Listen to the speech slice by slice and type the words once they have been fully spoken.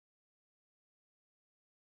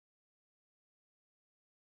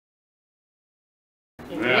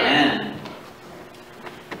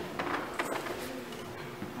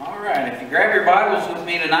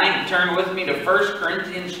tonight, turn with me to 1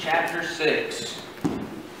 Corinthians chapter 6.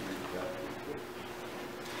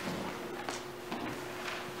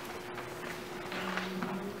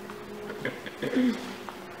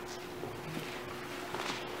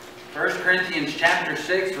 First Corinthians chapter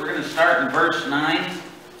 6, we're going to start in verse 9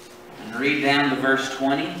 and read down to verse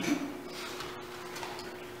 20.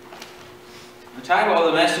 The title of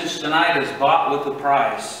the message tonight is Bought with a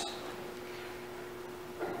Price.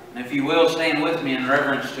 And if you will, stand with me in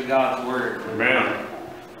reverence to God's Word. Amen.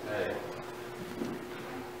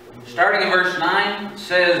 Starting in verse 9, it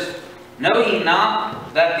says, Know ye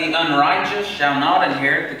not that the unrighteous shall not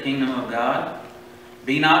inherit the kingdom of God?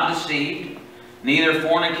 Be not deceived, neither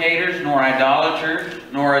fornicators, nor idolaters,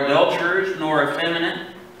 nor adulterers, nor effeminate,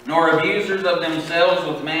 nor abusers of themselves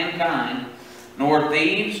with mankind, nor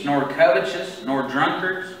thieves, nor covetous, nor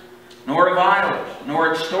drunkards, nor revilers,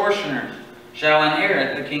 nor extortioners shall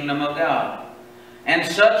inherit the kingdom of God. And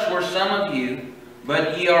such were some of you,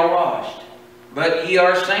 but ye are washed, but ye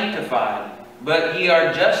are sanctified, but ye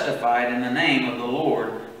are justified in the name of the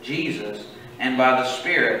Lord Jesus, and by the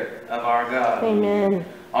Spirit of our God. Amen.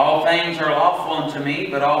 All things are lawful unto me,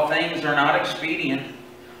 but all things are not expedient.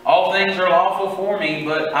 All things are lawful for me,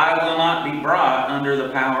 but I will not be brought under the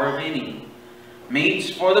power of any. Meats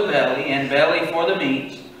for the belly, and belly for the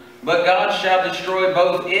meats, but God shall destroy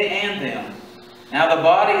both it and them. Now the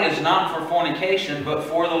body is not for fornication, but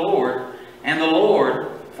for the Lord, and the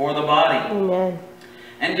Lord for the body. Amen.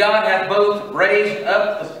 And God hath both raised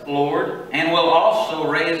up the Lord, and will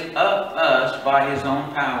also raise up us by his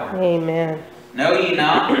own power. Amen. Know ye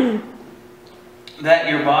not that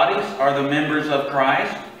your bodies are the members of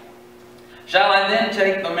Christ? Shall I then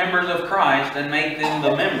take the members of Christ and make them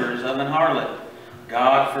the members of an harlot?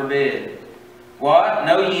 God forbid. What?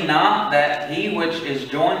 Know ye not that he which is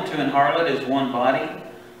joined to an harlot is one body?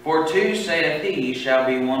 For two, saith he, shall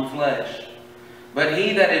be one flesh. But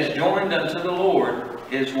he that is joined unto the Lord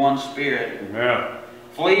is one spirit. Amen.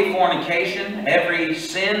 Flee fornication. Every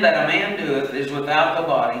sin that a man doeth is without the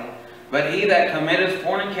body, but he that committeth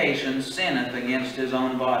fornication sinneth against his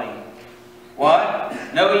own body. What?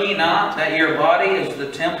 Know ye not that your body is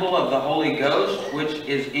the temple of the Holy Ghost, which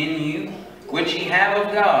is in you, which ye have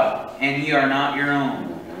of God, and ye are not your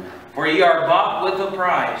own? For ye are bought with a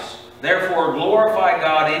price. Therefore glorify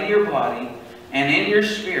God in your body and in your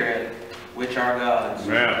spirit, which are God's.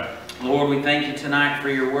 Amen. Lord, we thank you tonight for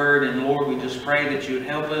your word, and Lord, we just pray that you would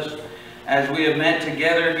help us as we have met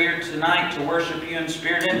together here tonight to worship you in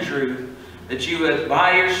spirit and truth, that you would,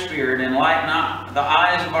 by your Spirit, enlighten the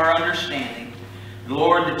eyes of our understanding.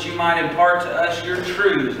 Lord, that you might impart to us your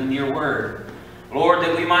truth and your word. Lord,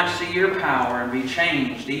 that we might see your power and be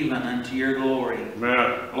changed even unto your glory.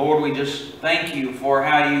 Amen. Lord, we just thank you for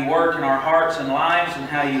how you work in our hearts and lives, and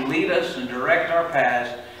how you lead us and direct our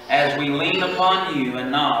paths as we lean upon you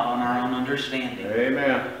and not on our own understanding.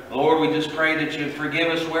 Amen. Lord, we just pray that you'd forgive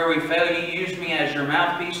us where we fail. You use me as your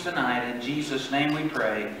mouthpiece tonight. In Jesus' name we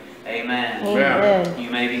pray. Amen. Amen. You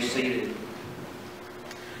may be seated.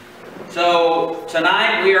 So,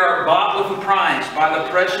 tonight we are bought with a price by the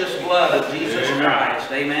precious blood of Jesus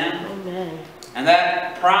Christ. Amen. Amen. And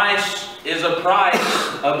that price is a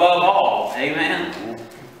price above all. Amen.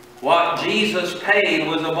 What Jesus paid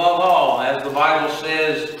was above all. As the Bible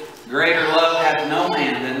says, greater love hath no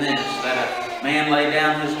man than this, that a man lay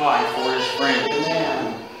down his life for his friends.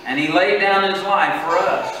 And he laid down his life for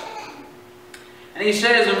us. And he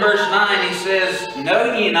says in verse 9, he says,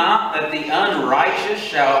 Know ye not that the unrighteous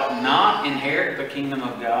shall not inherit the kingdom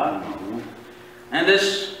of God? And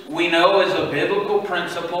this, we know, is a biblical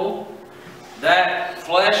principle, that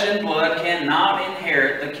flesh and blood cannot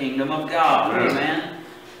inherit the kingdom of God. Amen.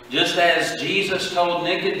 Just as Jesus told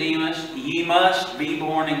Nicodemus, ye must be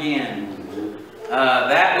born again.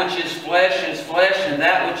 That which is flesh, and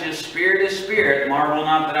that which is spirit. Marvel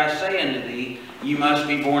not that I say unto thee, you must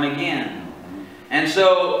be born again. And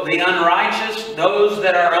so the unrighteous, those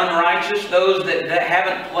that are unrighteous, those that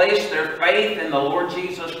haven't placed their faith in the Lord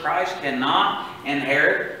Jesus Christ, cannot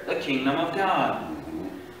inherit the kingdom of God.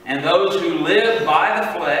 And those who live by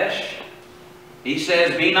the flesh, he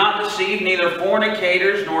says, Be not deceived, neither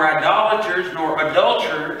fornicators, nor idolaters, nor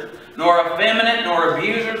adulterers, nor effeminate, nor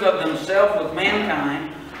abusers of themselves with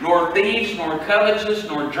mankind, nor thieves, nor covetous,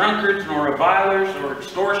 nor drunkards, nor revilers, nor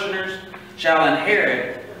extortioners shall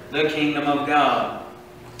inherit the kingdom of God.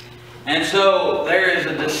 And so there is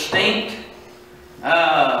a distinct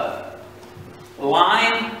line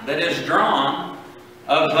that is drawn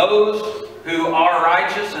of those who are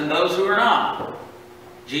righteous and those who are not.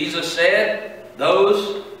 Jesus said,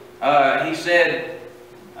 he said,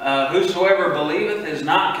 whosoever believeth is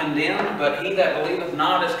not condemned, but he that believeth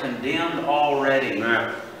not is condemned already,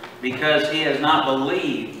 Amen. because he has not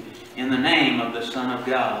believed in the name of the Son of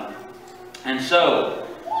God. And so,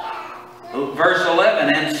 verse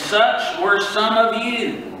 11, and such were some of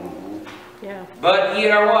you, but ye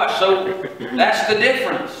are washed. So that's the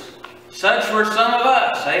difference. Such were some of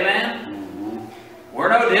us. Amen? We're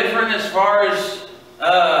no different as far as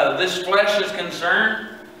this flesh is concerned.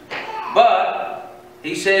 But,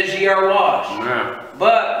 he says, ye are washed. Amen.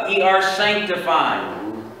 But ye are sanctified.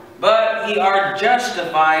 But ye are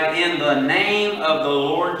justified in the name of the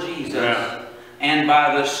Lord Jesus. Amen. And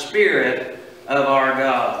by the Spirit of our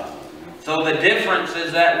God. So the difference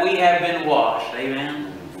is that we have been washed. Amen?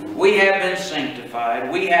 We have been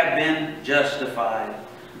sanctified. We have been justified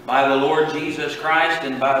by the Lord Jesus Christ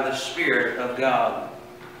and by the Spirit of God.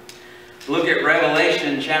 Look at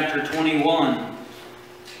Revelation chapter 21.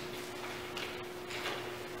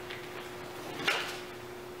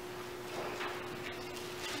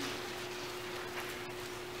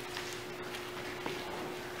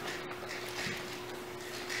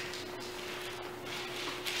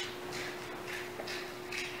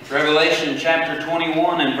 Revelation chapter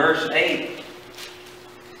 21 and verse 8.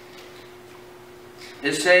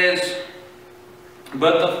 It says,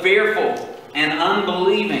 but the fearful and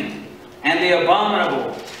unbelieving and the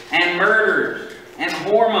abominable and murderers and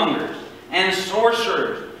whoremongers and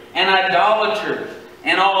sorcerers and idolaters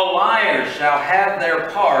and all liars shall have their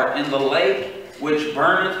part in the lake which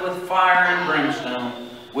burneth with fire and brimstone,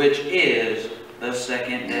 which is the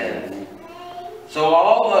second death. So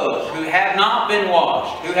all those who have not been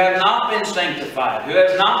washed, who have not been sanctified, who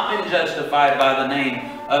have not been justified by the name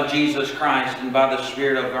of Jesus Christ and by the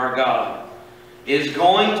Spirit of our God, is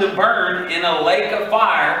going to burn in a lake of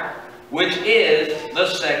fire, which is the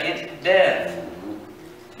second death.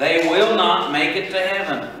 They will not make it to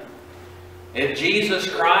heaven. If Jesus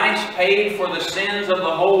Christ paid for the sins of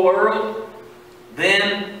the whole world,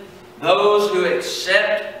 then those who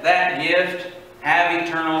accept that gift have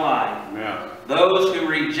eternal life. Yeah. Those who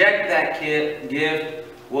reject that gift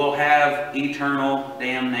will have eternal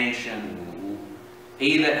damnation.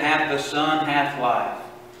 He that hath the Son hath life.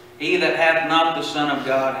 He that hath not the Son of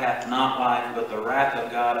God hath not life, but the wrath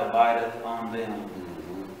of God abideth on them.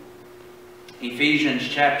 Ephesians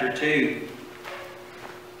chapter 2.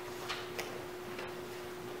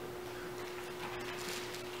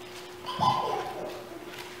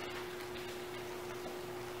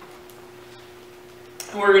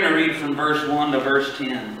 We're going to read from verse 1 to verse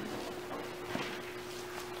 10.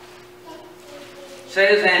 It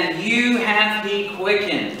says, and you hath he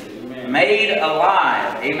quickened, amen, made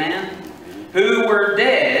alive, amen, who were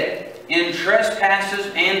dead in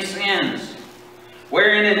trespasses and sins,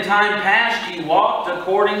 wherein in time past ye walked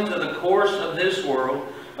according to the course of this world,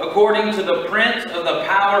 according to the prince of the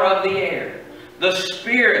power of the air, the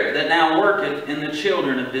spirit that now worketh in the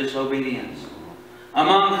children of disobedience,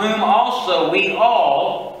 among whom also we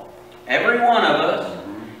all, every one of us,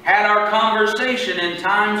 had our conversation in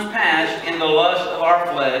times past in the lust of our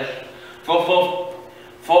flesh,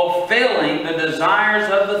 fulfilling the desires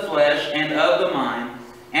of the flesh and of the mind,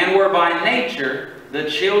 and were by nature the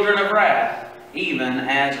children of wrath, even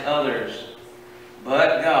as others.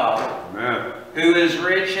 But God, amen, who is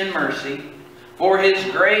rich in mercy, for his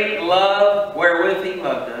great love wherewith he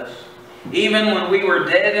loved us, even when we were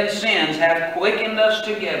dead in sins, hath quickened us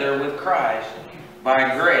together with Christ.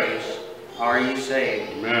 By grace are ye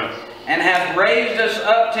saved. Amen. And hath raised us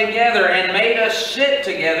up together and made us sit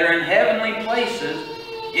together in heavenly places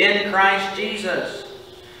in Christ Jesus,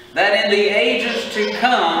 that in the ages to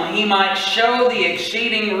come he might show the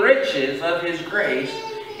exceeding riches of his grace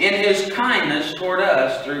in his kindness toward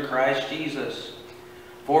us through Christ Jesus.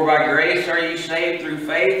 For by grace are ye saved through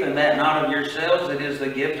faith, and that not of yourselves, it is the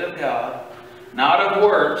gift of God, not of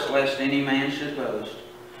works, lest any man should boast.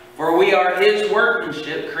 For we are his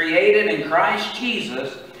workmanship, created in Christ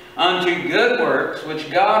Jesus, unto good works,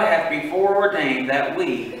 which God hath before ordained that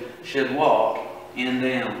we should walk in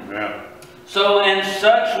them. Yeah. So, and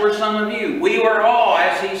such were some of you. We were all,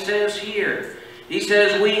 as he says here. He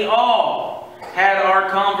says, we all had our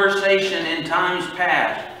conversation in times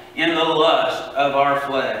past in the lust of our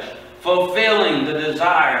flesh, fulfilling the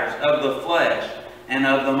desires of the flesh and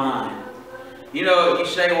of the mind. You know, you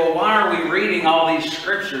say, well, why are we reading all these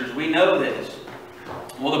scriptures? We know this.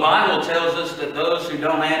 Well, the Bible tells us that those who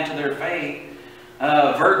don't add to their faith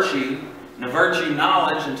virtue, and to virtue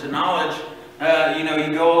knowledge, and to knowledge, you know,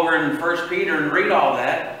 you go over in 1 Peter and read all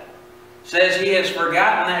that. It says he has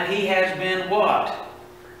forgotten that he has been what?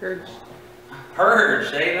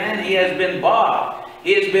 Purged. Amen. He has been bought.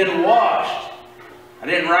 He has been washed. I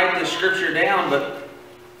didn't write this scripture down, but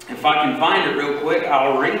if I can find it real quick,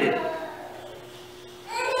 I'll read it.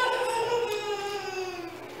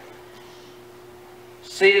 It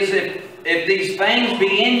says, if these things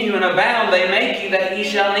be in you and abound, they make you that ye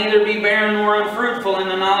shall neither be barren nor unfruitful in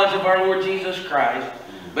the knowledge of our Lord Jesus Christ.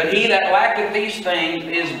 But he that lacketh these things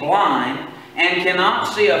is blind, and cannot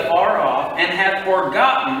see afar off, and hath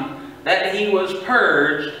forgotten that he was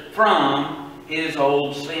purged from his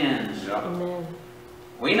old sins. Amen.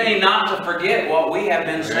 We need not to forget what we have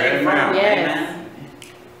been saved from. Yes. Amen.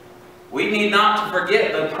 We need not to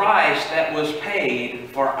forget the price that was paid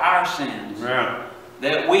for our sins. Yeah.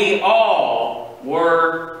 That we all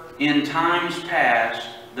were in times past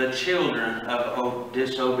the children of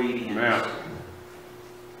disobedience. Yeah.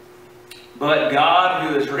 But God,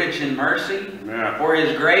 who is rich in mercy, Yeah. for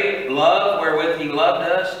his great love wherewith he loved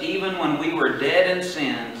us, even when we were dead in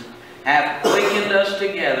sins, hath quickened us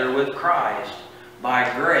together with Christ.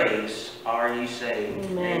 By grace are ye saved.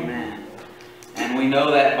 Amen. Amen. And we know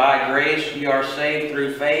that by grace ye are saved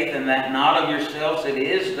through faith, and that not of yourselves, it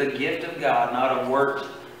is the gift of God, not of works,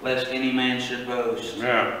 lest any man should boast.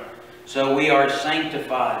 Yeah. So we are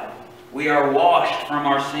sanctified. We are washed from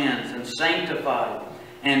our sins and sanctified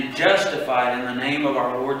and justified in the name of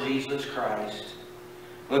our Lord Jesus Christ.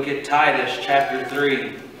 Look at Titus chapter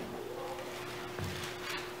 3.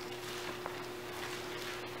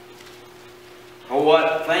 Oh,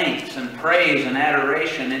 what thanks and praise and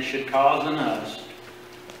adoration it should cause in us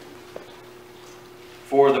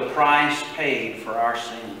for the price paid for our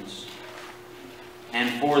sins,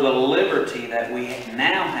 and for the liberty that we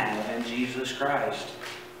now have in Jesus Christ.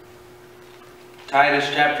 Titus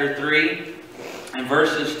chapter 3 and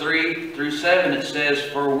verses 3 through 7, it says,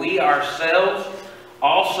 For we ourselves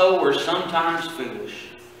also were sometimes foolish,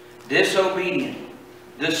 disobedient,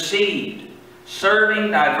 deceived,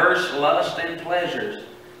 serving diverse lusts and pleasures,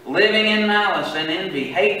 living in malice and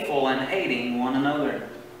envy, hateful and hating one another.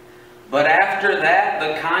 But after that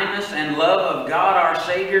the kindness and love of God our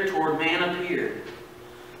Savior toward man appeared,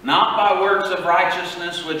 not by works of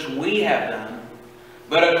righteousness which we have done,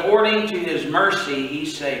 but according to his mercy he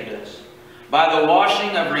saved us, by the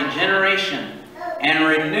washing of regeneration and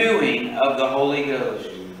renewing of the Holy Ghost,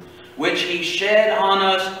 which he shed on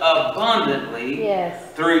us abundantly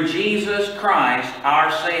through Jesus Christ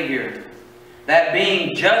our Savior, that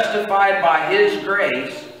being justified by his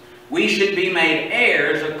grace, we should be made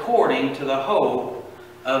heirs according to the hope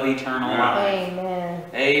of eternal life. Amen.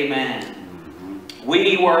 Amen.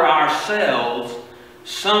 We were ourselves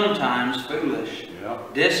sometimes foolish,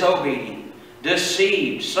 disobedient,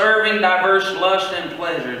 deceived, serving diverse lusts and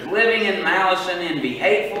pleasures, living in malice and envy,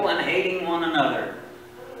 hateful and hating one another.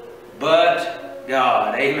 But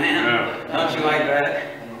God, amen. Don't you like that?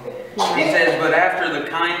 He says, but after the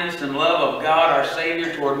kindness and love of God our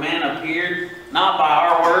Savior toward man appeared, not by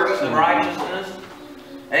our works of righteousness,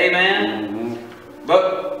 amen,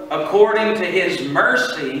 but according to his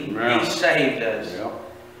mercy he saved us,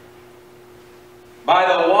 by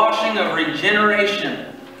the washing of regeneration.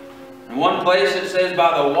 In one place it says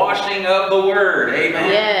by the washing of the Word, amen.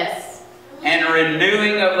 Yes. And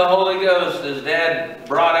renewing of the Holy Ghost, as Dad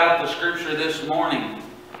brought out the scripture this morning,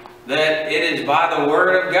 that it is by the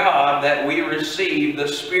Word of God that we receive the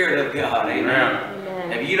Spirit of God. Amen.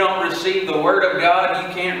 Amen. If you don't receive the Word of God,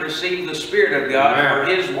 you can't receive the Spirit of God. Amen.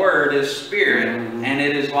 For His Word is Spirit and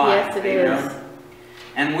it is life. Yes, it is.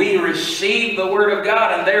 And we receive the Word of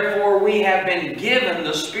God, and therefore we have been given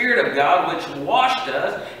the Spirit of God, which washed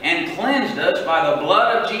us and cleansed us by the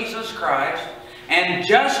blood of Jesus Christ, and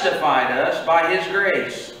justified us by his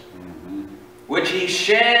grace, which he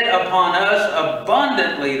shed upon us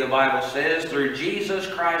abundantly, the Bible says, through Jesus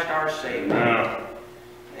Christ our Savior.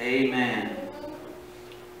 Amen.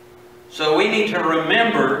 So we need to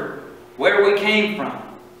remember where we came from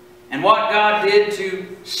and what God did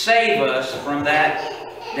to save us from that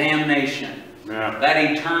damnation, that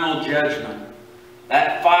eternal judgment,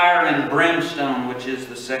 that fire and brimstone, which is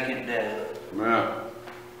the second death.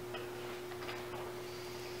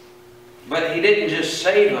 But he didn't just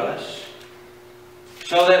save us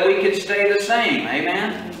so that we could stay the same.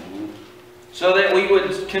 Amen? So that we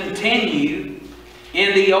would continue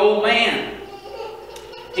in the old man.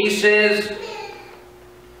 He says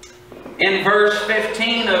in verse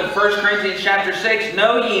 15 of 1 Corinthians chapter 6,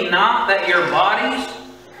 Know ye not that your bodies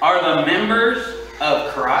are the members of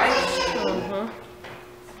Christ?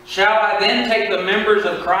 Shall I then take the members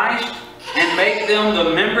of Christ and make them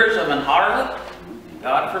the members of an harlot?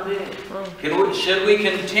 God forbid. Should we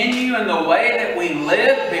continue in the way that we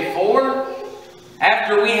lived before?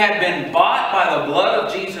 After we have been bought by the blood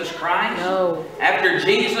of Jesus Christ? No. After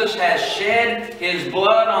Jesus has shed His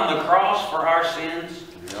blood on the cross for our sins?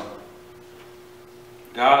 Yep.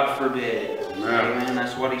 God forbid. Amen. Amen.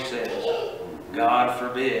 That's what He says. God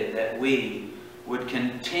forbid that we would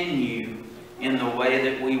continue in the way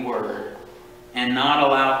that we were and not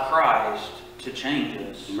allow Christ to change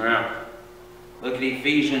us. Amen. Look at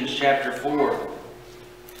Ephesians chapter 4.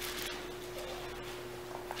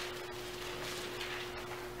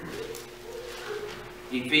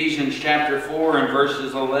 Ephesians chapter 4 and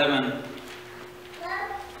verses 11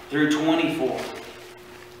 through 24.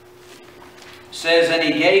 Says, and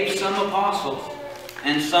He gave some apostles,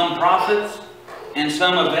 and some prophets, and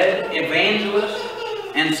some evangelists,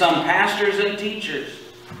 and some pastors and teachers,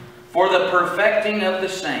 for the perfecting of the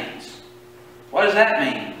saints. What does that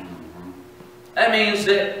mean? That means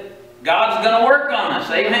that God's going to work on us.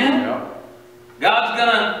 Amen? Yep. God's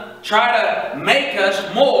going to try to make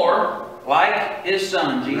us more like His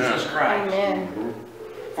Son, Jesus Christ. Amen.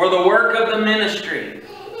 For the work of the ministry,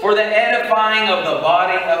 for the edifying of the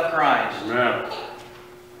body of Christ. Amen.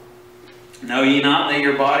 Know ye not that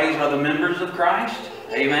your bodies are the members of Christ?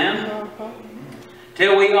 Amen.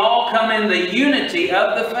 Till we all come in the unity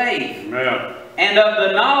of the faith. Amen. And of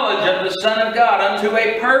the knowledge of the Son of God unto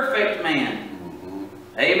a perfect man.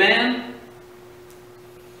 Amen.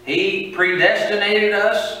 He predestinated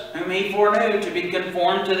us, whom He foreknew, to be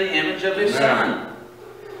conformed to the image of His Son,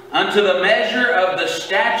 unto the measure of the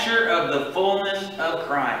stature of the fullness of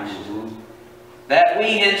Christ, that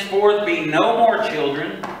we henceforth be no more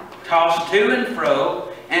children, tossed to and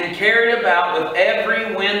fro, and carried about with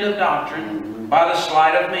every wind of doctrine, by the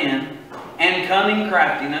sleight of men, and cunning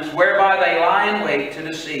craftiness, whereby they lie in wait to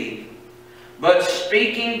deceive. But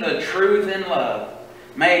speaking the truth in love,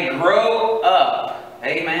 may grow up.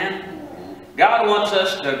 Amen. God wants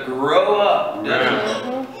us to grow up,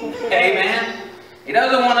 doesn't He? Amen. He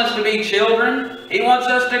doesn't want us to be children. He wants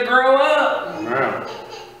us to grow up. Amen.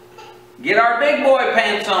 Get our big boy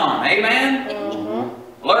pants on. Amen.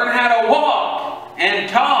 Learn how to walk and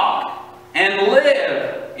talk and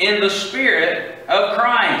live in the Spirit of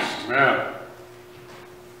Christ. Amen.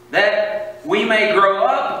 That we may grow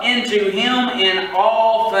up into Him in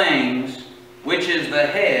all things, which is the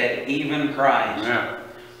head, even Christ. Amen.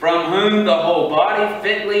 From whom the whole body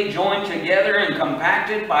fitly joined together and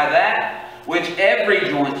compacted by that which every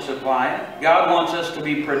joint supplieth. God wants us to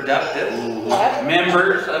be productive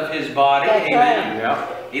members of His body. Amen.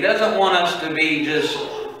 Yep. He doesn't want us to be just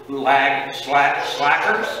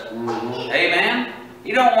slackers. Amen.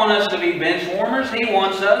 He don't want us to be bench warmers. He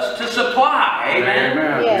wants us to supply. Amen.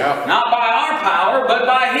 Amen. Yes. Yep. Not by our power, but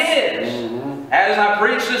by His. As I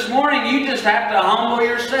preached this morning, you just have to humble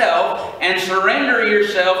yourself and surrender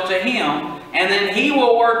yourself to Him, and then He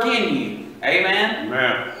will work in you. Amen?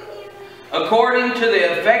 Amen. According to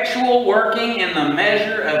the effectual working in the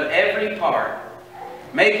measure of every part,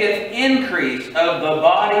 maketh increase of the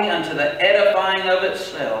body unto the edifying of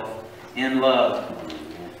itself in love.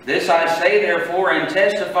 This I say therefore, and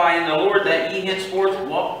testify in the Lord, that ye henceforth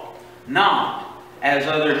walk not as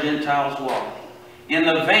other Gentiles walk, in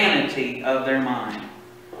the vanity of their mind.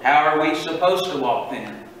 How are we supposed to walk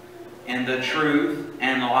then? In the truth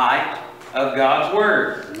and light of God's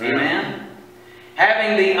Word. Amen.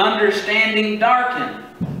 Having the understanding darkened,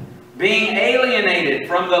 being alienated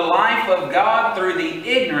from the life of God through the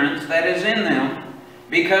ignorance that is in them,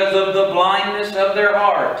 because of the blindness of their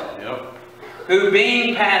heart. Yep. Who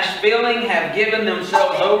being past feeling have given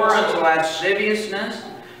themselves over unto lasciviousness,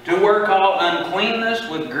 to work all uncleanness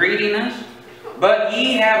with greediness. But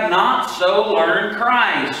ye have not so learned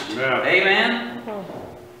Christ. Yeah. Amen.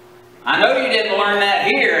 I know you didn't learn that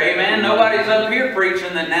here. Amen. Nobody's up here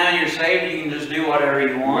preaching that now you're saved, you can just do whatever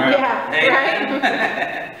you want. Yeah,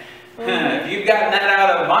 Amen. If you've gotten that out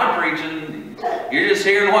of my preaching, you're just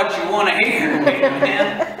hearing what you want to hear.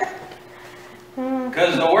 Amen.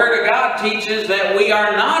 Because the Word of God teaches that we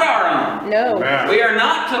are not our own. No. Amen. We are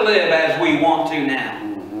not to live as we want to now.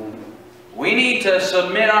 We need to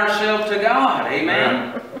submit ourselves to God.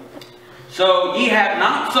 Amen. So ye have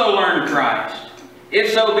not so learned Christ,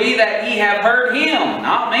 if so be that ye have heard Him,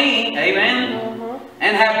 not me. Amen.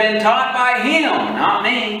 And have been taught by Him, not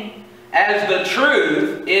me, as the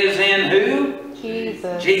truth is in who?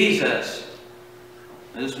 Jesus. Jesus.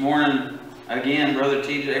 This morning, again, Brother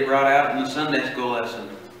TJ brought out in the Sunday school lesson.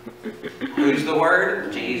 Who's the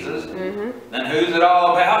Word? Jesus. Then who's it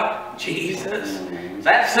all about? Jesus.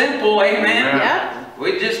 That's simple, amen? Yep.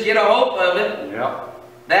 We just get a hold of it. Yep.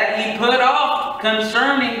 That ye put off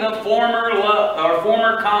concerning the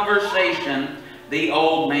former conversation, the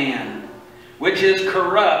old man, which is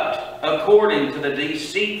corrupt according to the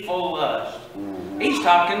deceitful lust. He's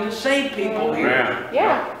talking to saved people here.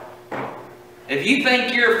 Yeah. If you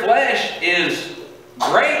think your flesh is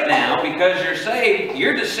great now because you're saved,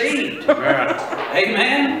 you're deceived.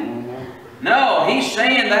 Amen? No, he's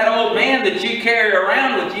saying that old man that you carry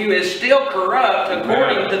around with you is still corrupt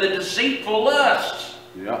according to the deceitful lusts.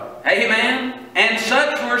 Amen? And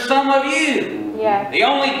such were some of you. Yeah. The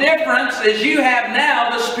only difference is you have now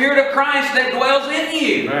the Spirit of Christ that dwells in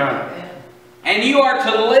you. And you are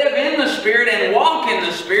to live in the Spirit and walk in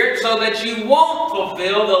the Spirit so that you won't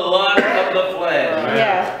fulfill the lust of the flesh.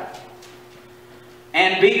 Yeah.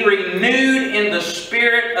 And be renewed in the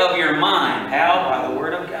spirit of your mind. How? By the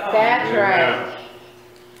Word of God. That's right.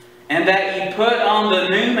 And that ye put on the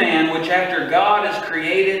new man, which after God is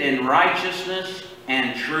created in righteousness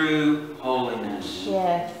and true holiness.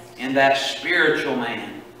 Yes. In that spiritual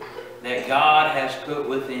man that God has put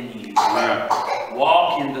within you.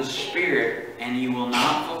 Walk in the Spirit and you will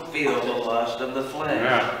not fulfill the lust of the flesh.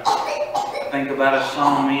 I think about a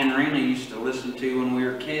song me and Rena used to listen to when we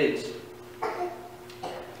were kids.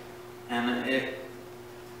 And it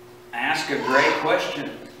asks a great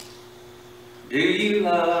question. Do you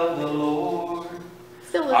love the Lord?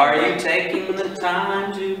 Are you taking the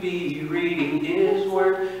time to be reading His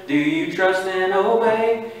Word? Do you trust and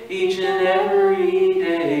obey each and every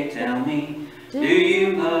day? Tell me, do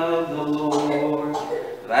you love the Lord?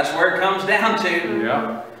 That's where it comes down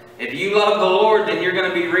to. If you love the Lord, then you're going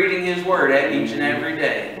to be reading His Word each and every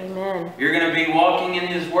day. Amen. You're going to be walking in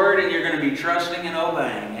His Word and you're going to be trusting and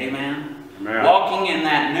obeying. Amen? Walking in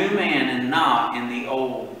that new man and not in the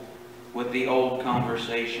old, with the old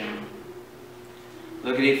conversation.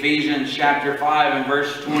 Look at Ephesians chapter 5 and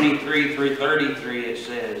verse 23 through 33. It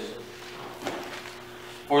says,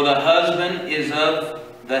 For the husband is of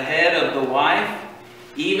the head of the wife,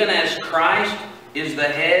 even as Christ is the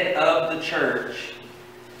head of the church,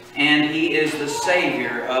 and He is the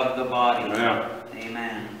Savior of the body.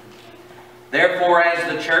 Amen. Therefore,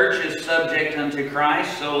 as the church is subject unto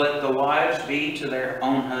Christ, so let the wives be to their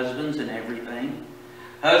own husbands in everything.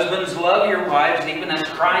 Husbands, love your wives, even as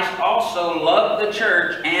Christ also loved the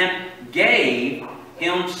church and gave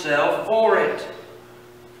Himself for it.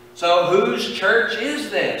 So whose church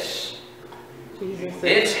is this? Jesus.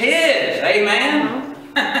 It's His. Amen?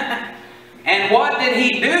 And what did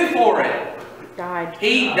He do for it? Died.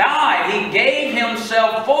 He died. He gave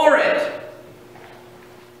Himself for it.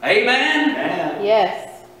 Amen?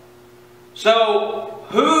 Yes. So,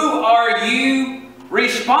 who are you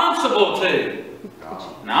responsible to?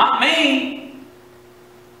 Not me.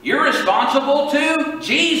 You're responsible to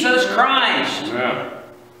Jesus Christ.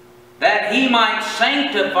 That He might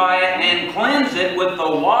sanctify it and cleanse it with the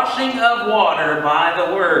washing of water by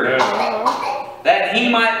the Word. That He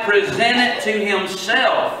might present it to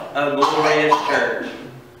Himself a glorious church.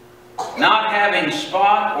 Not having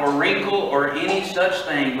spot or wrinkle or any such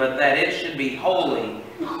thing, but that it should be holy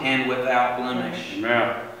and without blemish.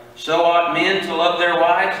 So ought men to love their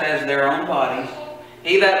wives as their own bodies.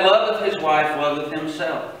 He that loveth his wife loveth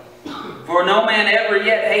himself. For no man ever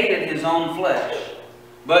yet hated his own flesh,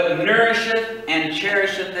 but nourisheth and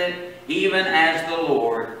cherisheth it, even as the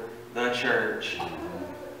Lord the church.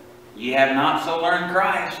 Ye have not so learned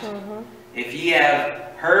Christ. If ye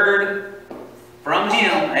have heard from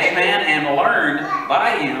Him, amen, and learned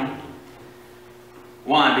by Him.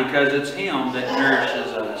 Why? Because it's Him that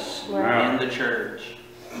nourishes us in the church.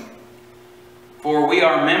 For we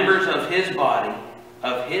are members of His body,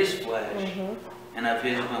 of His flesh, and of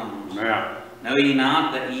His bones. Know ye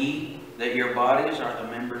not that your bodies are the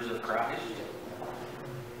members of Christ?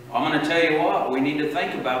 Well, I'm going to tell you what, we need to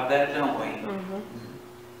think about that, don't we?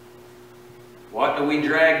 What do we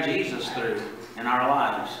drag Jesus through in our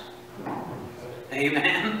lives?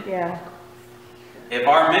 Amen? Yeah. If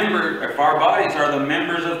our bodies are the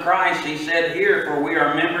members of Christ, He said here, for we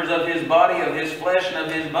are members of His body, of His flesh, and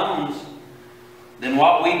of His bones, then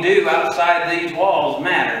what we do outside these walls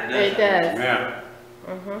matters, doesn't it? It does.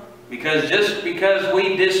 Yeah. Because just because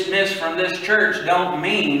we dismiss from this church don't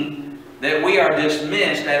mean that we are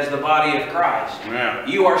dismissed as the body of Christ. Yeah.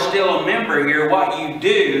 You are still a member here. What you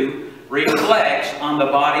do reflects on the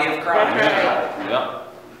body of Christ. That's right. Yeah.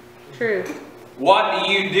 True. What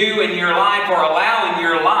do you do in your life or allow in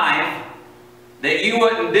your life that you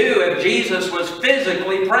wouldn't do if Jesus was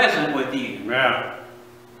physically present with you? Yeah.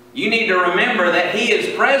 You need to remember that He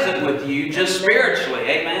is present with you just spiritually.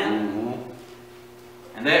 Amen?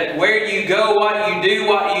 And that where you go, what you do,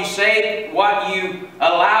 what you say, what you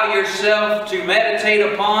allow yourself to meditate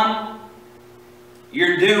upon,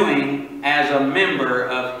 you're doing as a member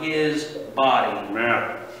of His body.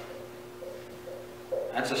 Yeah.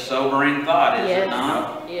 That's a sobering thought, is it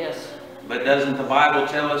not? Yes. But doesn't the Bible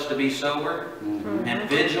tell us to be sober and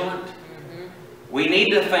vigilant? We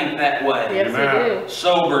need to think that way. Yes, we do.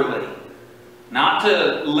 Soberly. Not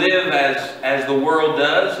to live as the world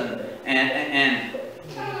does and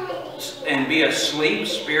be asleep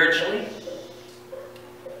spiritually.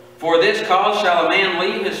 For this cause shall a man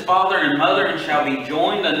leave his father and mother, and shall be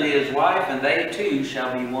joined unto his wife, and they two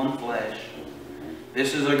shall be one flesh.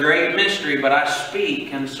 This is a great mystery, but I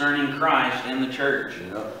speak concerning Christ in the church,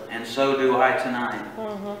 and so do I tonight.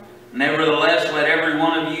 Nevertheless, let every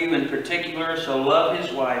one of you in particular so love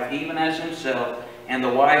his wife, even as himself, and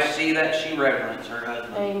the wife see that she reverence her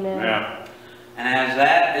husband. Amen. Yeah. And as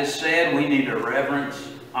that is said, we need to reverence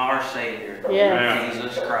our Savior,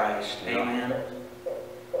 Jesus Christ. Amen.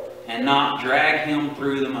 And not drag him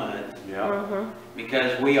through the mud.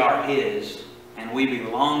 Because we are his, and we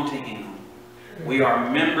belong to him. We are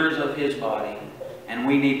members of his body, and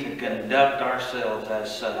we need to conduct ourselves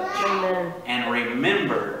as such. Amen. And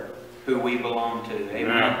remember who we belong to.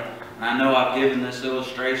 Amen. And I know I've given this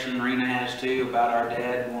illustration, Rena has too, about our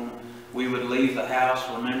dad when we would leave the house.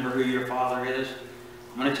 Remember who your father is.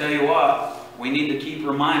 I'm going to tell you what, we need to keep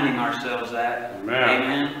reminding ourselves that.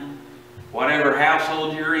 Amen. Whatever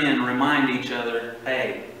household you're in, remind each other,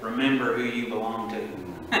 hey, remember who you belong to.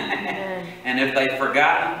 And if they've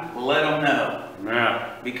forgotten, let them know.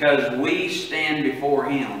 Because we stand before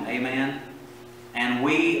him. Amen. And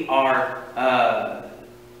we are,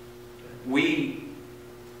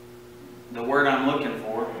 the word I'm looking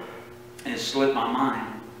for has slipped my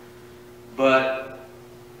mind. But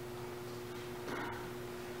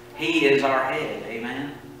he is our head.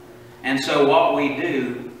 Amen. And so what we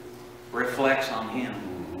do reflects on him,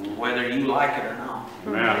 whether you like it or not.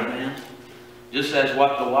 Amen. Just as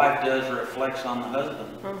what the wife does reflects on the husband.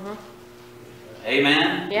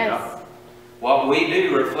 Amen. Yes. What we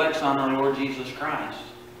do reflects on our Lord Jesus Christ.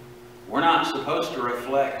 We're not supposed to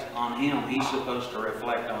reflect on him. He's supposed to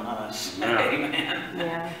reflect on us. Amen.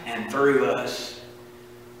 Yeah. And through us.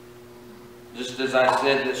 Just as I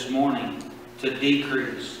said this morning, to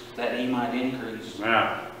decrease that he might increase.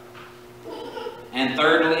 And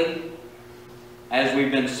thirdly, as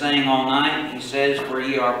we've been saying all night, he says, for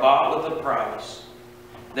ye are bought with a price.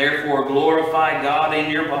 Therefore glorify God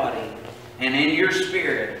in your body and in your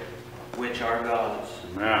spirit, which are God's.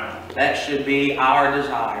 That should be our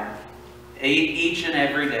desire. Each and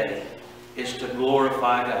every day is to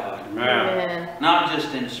glorify God. Not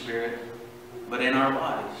just in spirit, but in our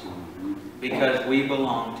bodies. Because we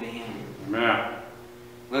belong to him.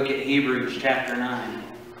 Look at Hebrews chapter 9.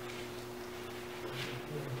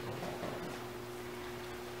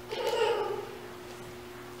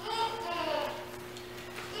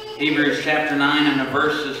 Hebrews chapter 9 and the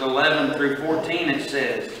verses 11 through 14 it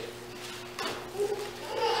says,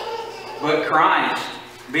 but Christ,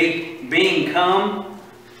 being come,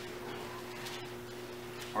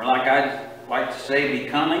 or like I'd like to say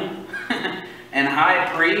becoming, and high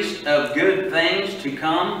priest of good things to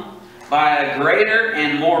come, by a greater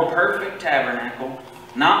and more perfect tabernacle,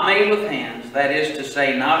 not made with hands, that is to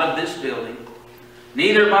say, not of this building,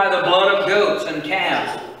 neither by the blood of goats and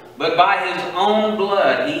calves, but by his own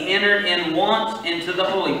blood he entered in once into the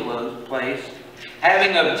holy place,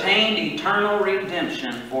 having obtained eternal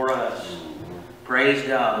redemption for us. Praise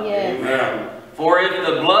God. Yes. For if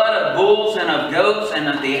the blood of bulls and of goats and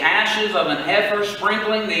of the ashes of an heifer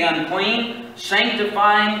sprinkling the unclean,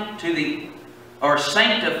 sanctifieth to the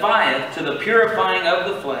purifying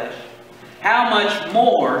of the flesh, how much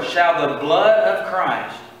more shall the blood of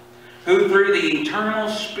Christ, who through the eternal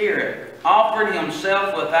Spirit offered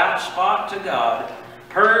himself without spot to God,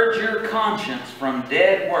 purge your conscience from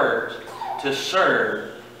dead works to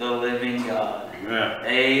serve the living God.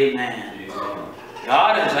 Amen.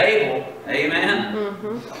 God is able.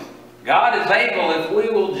 Amen. God is able if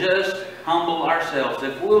we will just humble ourselves,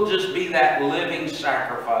 if we'll just be that living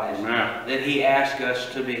sacrifice that he asks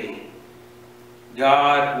us to be.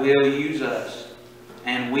 God will use us,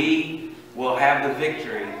 and we will have the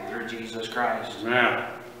victory through Jesus Christ.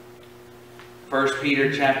 1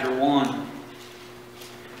 Peter chapter 1.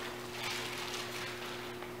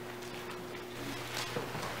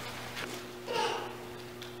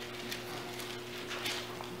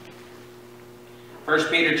 First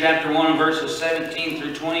Peter chapter 1 verses 17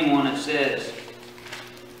 through 21 it says,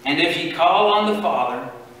 and if ye call on the Father,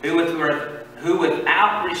 who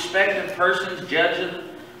without respect of persons judgeth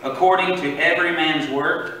according to every man's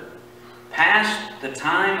work, pass the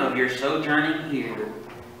time of your sojourning here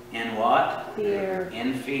in what? Fear.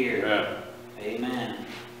 In fear. Amen.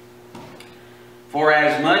 For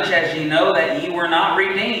as much as ye know that ye were not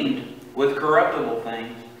redeemed with corruptible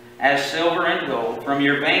things, as silver and gold, from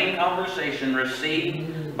your vain conversation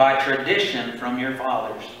received by tradition from your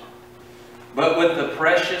fathers, but with the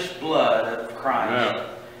precious blood of Christ,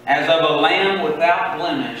 as of a lamb without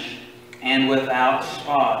blemish and without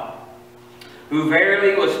spot, who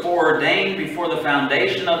verily was foreordained before the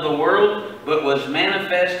foundation of the world, but was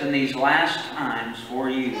manifest in these last times for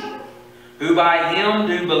you, who by him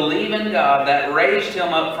do believe in God, that raised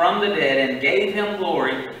him up from the dead and gave him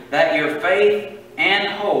glory, that your faith and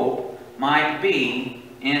hope might be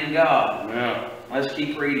in God. Yeah. Let's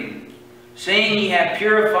keep reading. Seeing ye have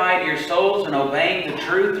purified your souls in obeying the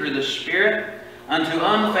truth through the Spirit, unto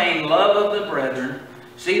unfeigned love of the brethren,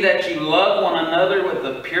 see that you love one another with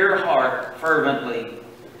a pure heart fervently,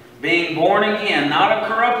 being born again, not of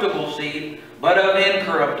corruptible seed, but of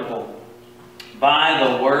incorruptible, by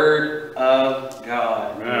the word of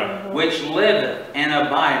God, which liveth and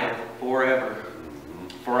abideth forever.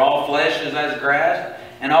 For all flesh is as grass,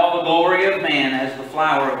 and all the glory of man as the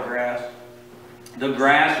flower of grass. The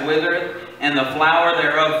grass withereth, and the flower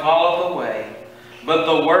thereof falleth away. But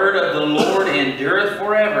the word of the Lord endureth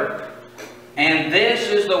forever. And this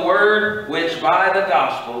is the word which by the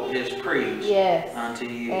gospel is preached unto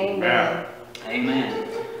you. Amen. Amen.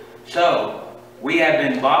 So, we have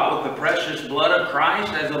been bought with the precious blood of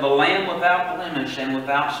Christ, as of a lamb without blemish and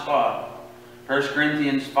without spot. 1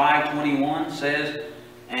 Corinthians 5:21 says,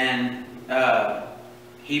 and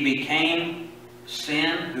he became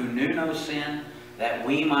sin who knew no sin, that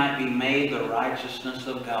we might be made the righteousness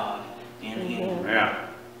of God in him. Yeah.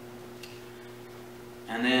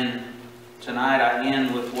 And then tonight I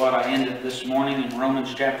end with what I ended this morning in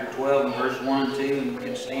Romans chapter 12 and verse 1 and 2, and you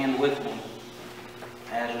can stand with me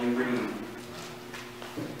as we read.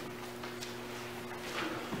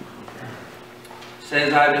 It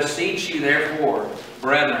says, I beseech you therefore,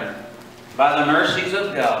 brethren, by the mercies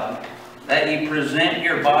of God, that ye present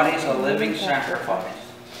your bodies a living sacrifice,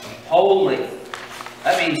 holy.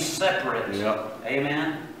 That means separate. Yep.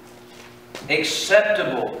 Amen.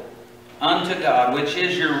 Acceptable unto God, which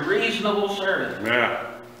is your reasonable service. Yeah.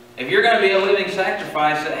 If you're going to be a living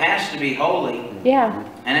sacrifice, it has to be holy. Yeah.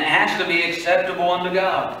 And it has to be acceptable unto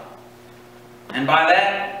God. And by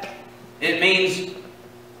that, it means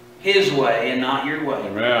His way and not your way.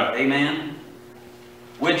 Amen. Amen.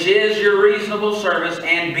 Which is your reasonable service,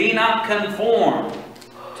 and be not conformed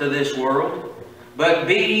to this world, but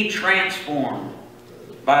be ye transformed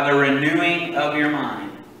by the renewing of your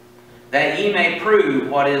mind, that ye may prove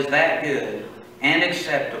what is that good and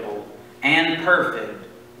acceptable and perfect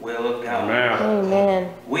will of God. Amen.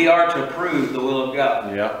 Amen. We are to prove the will of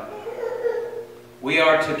God. Yeah. We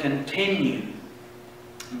are to continue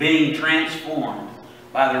being transformed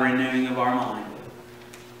by the renewing of our mind.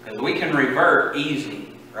 Because we can revert easy,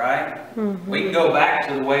 right? We can go back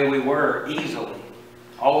to the way we were easily.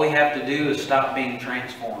 All we have to do is stop being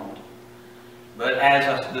transformed. But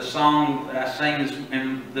as the song that I sang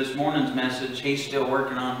in this morning's message, He's still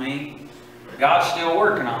working on me. God's still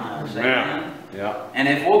working on us. Amen. Yeah. And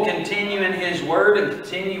if we'll continue in His Word and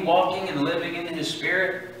continue walking and living in His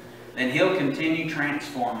Spirit, then He'll continue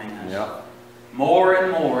transforming us. Yeah. More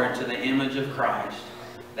and more into the image of Christ,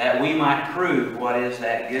 that we might prove what is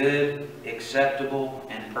that good, acceptable,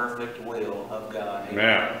 and perfect will of God.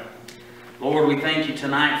 Amen. Lord, we thank you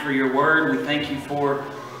tonight for your word. We thank you for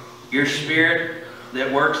your Spirit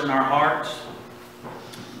that works in our hearts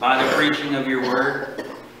by the preaching of your word,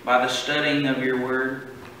 by the studying of your word.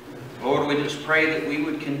 Lord, we just pray that we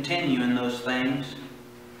would continue in those things,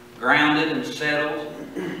 grounded and settled.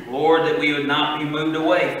 Lord, that we would not be moved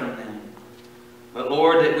away from them. But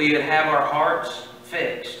Lord, that we would have our hearts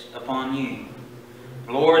fixed upon you.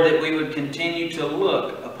 Lord, that we would continue to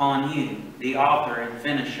look upon you, the author and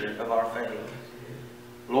finisher of our faith.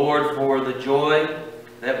 Lord, for the joy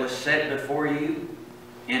that was set before you,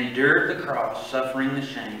 endured the cross, suffering the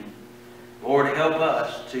shame. Lord, help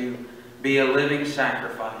us to be a living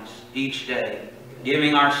sacrifice each day,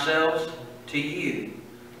 giving ourselves to you,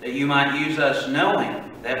 that you might use us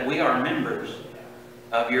knowing that we are members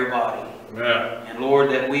of your body. Amen. And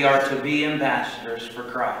Lord, that we are to be ambassadors for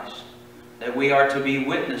Christ, that we are to be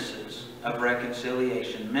witnesses of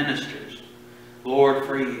reconciliation, ministers, Lord,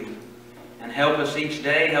 for you. And help us each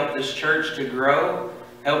day, help this church to grow,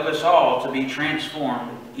 help us all to be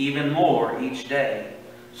transformed even more each day,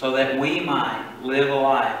 so that we might live a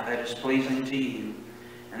life that is pleasing to you,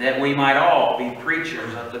 and that we might all be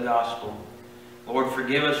preachers of the gospel. Lord,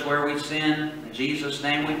 forgive us where we sin. In Jesus'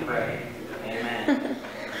 name we pray. Amen.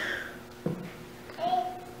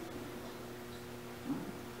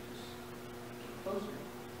 Closer.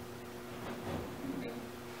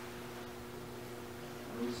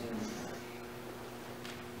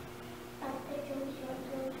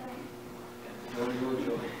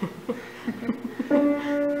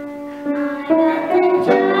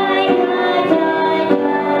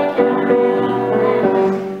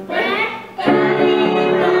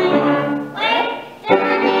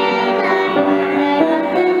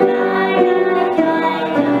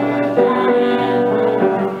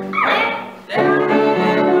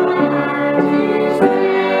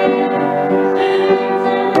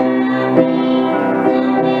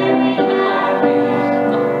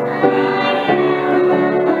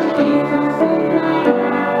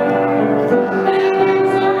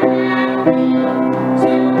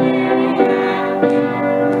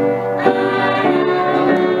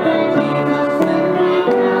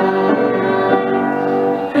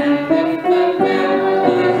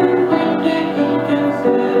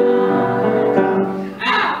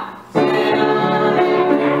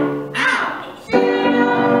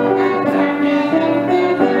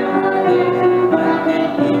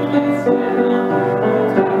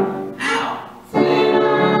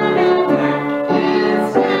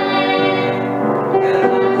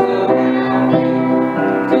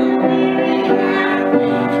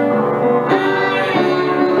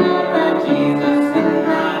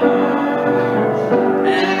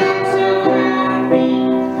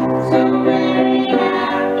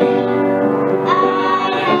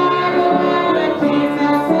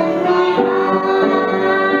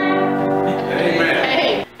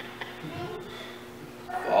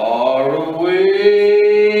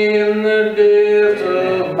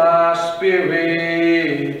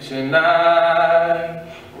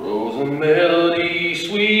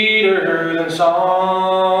 than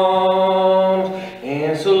songs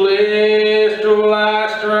and celestial light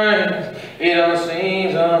strings. It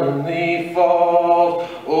unseen suddenly falls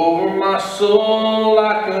over my soul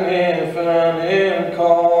like an infinite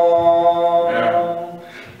calm. Yeah.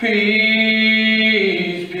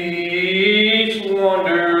 Peace, peace,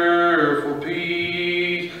 wonderful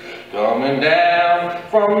peace, coming down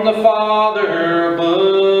from the Father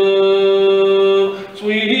above.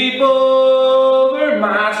 Sweep over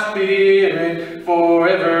my spirit,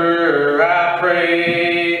 forever I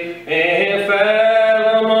pray, in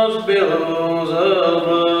fathomless billows of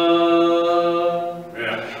love.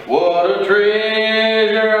 Yeah. What a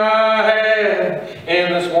treasure I have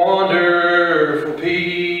in this wonderful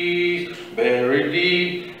peace, buried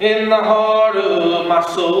deep in the heart of my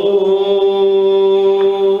soul,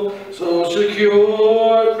 so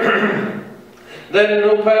secure that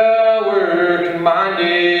no power can bind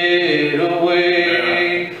it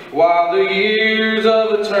away, while the years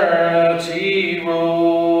of eternity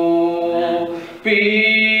roll.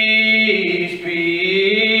 Peace,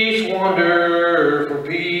 peace, wonderful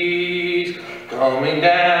peace, coming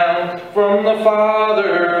down from the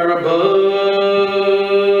Father above.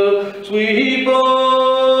 Sweep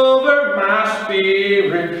over my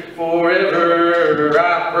spirit, forever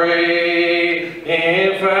I pray,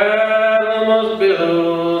 in fathomless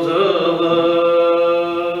billows of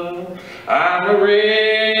love. I'm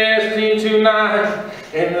resting tonight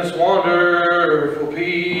in this wonderful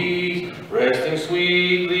peace, resting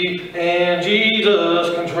sweetly in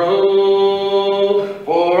Jesus' control.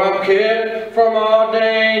 For I'm kept from all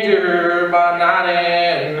danger by night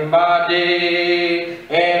and by day,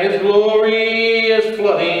 and His glory is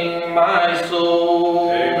flooding my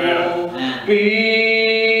soul. Amen.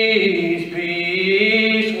 Peace,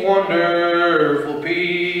 peace, wonderful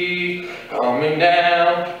peace, coming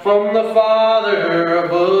down from the Father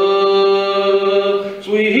above.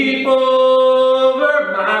 Sweep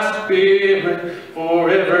over my spirit,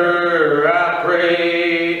 forever I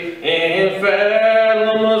pray, in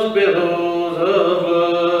fathomless billows of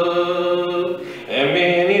love. And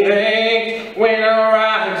many thanks when I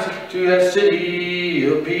rise to that city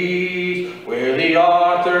of peace, where the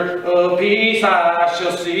author of peace I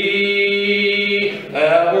shall see.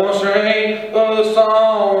 That one strain of the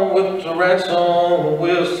song with the ransom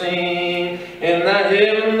will sing, in that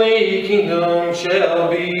heavenly kingdom shall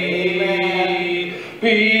be.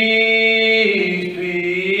 Peace,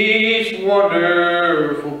 peace,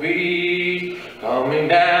 wonderful peace, coming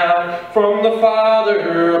down from the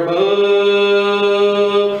Father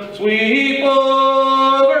above. Sweep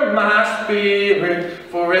over my spirit,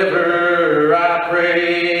 forever I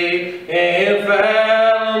pray, in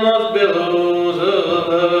fathomless billows of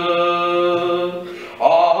love.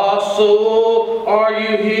 Ah, soul, are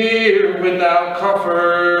you here without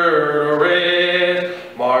comfort or rest,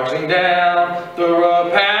 marching down the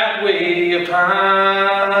rough pathway of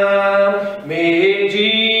time? Make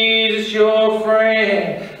Jesus your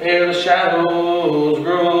friend ere the shadows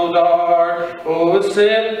grow dark. Oh,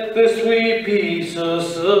 accept the sweet peace of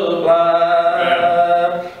sublime.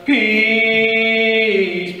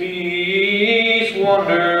 Peace, peace,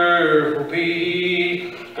 wonderful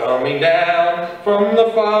peace, coming down from the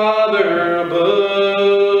Father above.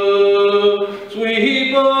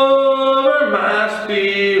 Sweep over my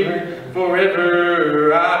spirit,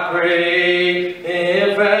 forever I pray,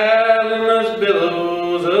 in fathomless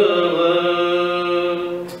billows of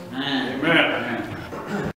love. Amen. Amen.